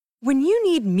When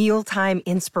you need mealtime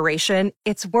inspiration,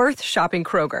 it's worth shopping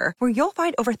Kroger, where you'll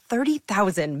find over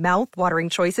 30,000 mouth-watering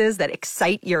choices that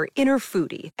excite your inner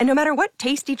foodie. And no matter what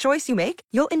tasty choice you make,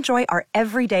 you'll enjoy our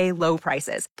everyday low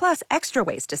prices, plus extra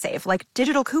ways to save, like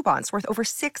digital coupons worth over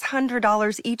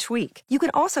 $600 each week. You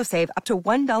can also save up to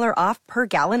 $1 off per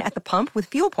gallon at the pump with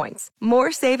fuel points.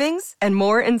 More savings and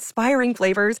more inspiring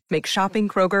flavors make shopping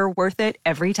Kroger worth it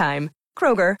every time.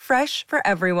 Kroger, fresh for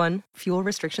everyone. Fuel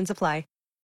restrictions apply.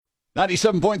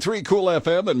 97.3 Cool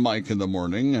FM and Mike in the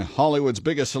Morning. Hollywood's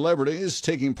biggest celebrities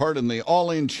taking part in the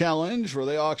All In Challenge, where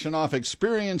they auction off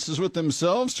experiences with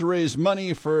themselves to raise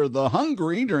money for the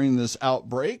hungry during this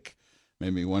outbreak.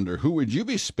 Made me wonder, who would you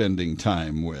be spending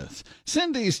time with?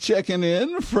 Cindy's checking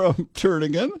in from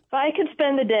Turnigan. If I could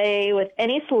spend the day with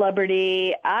any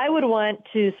celebrity, I would want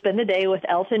to spend the day with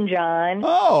Elton John.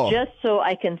 Just so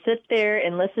I can sit there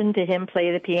and listen to him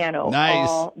play the piano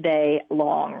all day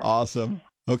long. Awesome.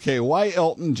 Okay, why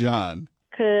Elton John?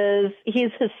 Because he's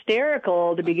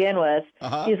hysterical to begin with.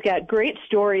 He's got great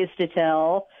stories to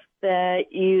tell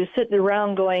that you sit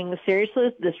around going, seriously,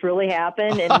 this really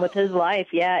happened? And with his life,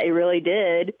 yeah, it really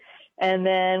did. And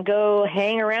then go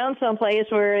hang around someplace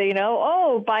where,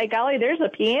 oh, by golly, there's a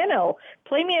piano.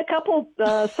 Play me a couple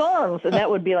songs. And that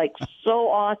would be, so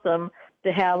awesome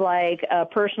to have, a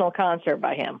personal concert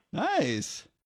by him. Nice.